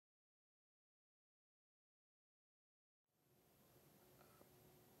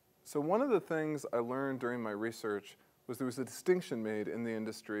So one of the things I learned during my research was there was a distinction made in the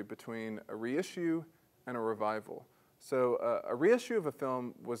industry between a reissue and a revival. So a reissue of a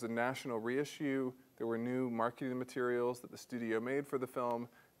film was a national reissue. There were new marketing materials that the studio made for the film,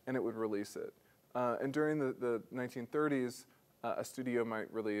 and it would release it. And during the 1930s, a studio might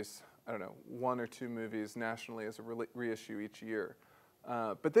release, I don't know, 1 or 2 movies nationally as a reissue each year.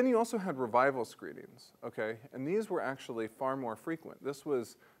 But then you also had revival screenings, okay? And these were actually far more frequent. This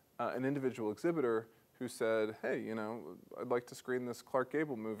was an individual exhibitor who said, hey, you know, I'd like to screen this Clark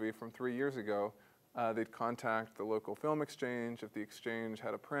Gable movie from 3 years ago. They'd contact the local film exchange. If the exchange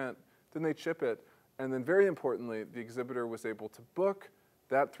had a print, then they'd ship it. And then very importantly, the exhibitor was able to book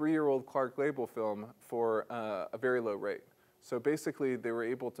that 3-year-old Clark Gable film for a very low rate. So basically, they were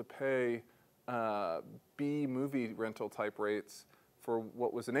able to pay B movie rental type rates for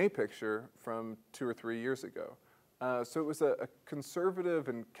what was an A picture from 2 or 3 years ago. So it was a conservative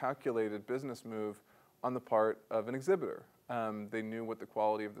and calculated business move on the part of an exhibitor. They knew what the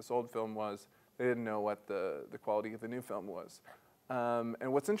quality of this old film was. They didn't know what the quality of the new film was.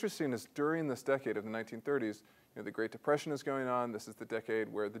 And what's interesting is during this decade of the 1930s, you know, the Great Depression is going on. This is the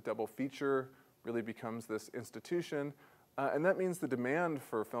decade where the double feature really becomes this institution. And that means the demand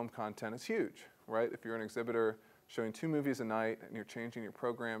for film content is huge, right? If you're an exhibitor showing 2 movies a night and you're changing your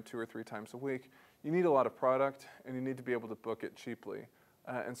program 2 or 3 times a week, you need a lot of product and you need to be able to book it cheaply.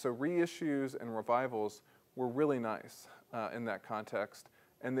 And so reissues and revivals were really nice in that context,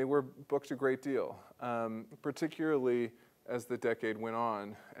 and they were booked a great deal, particularly as the decade went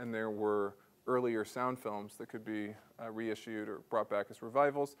on and there were earlier sound films that could be reissued or brought back as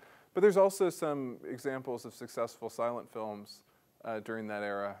revivals. But there's also some examples of successful silent films during that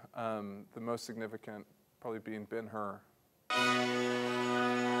era, the most significant probably being Ben-Hur.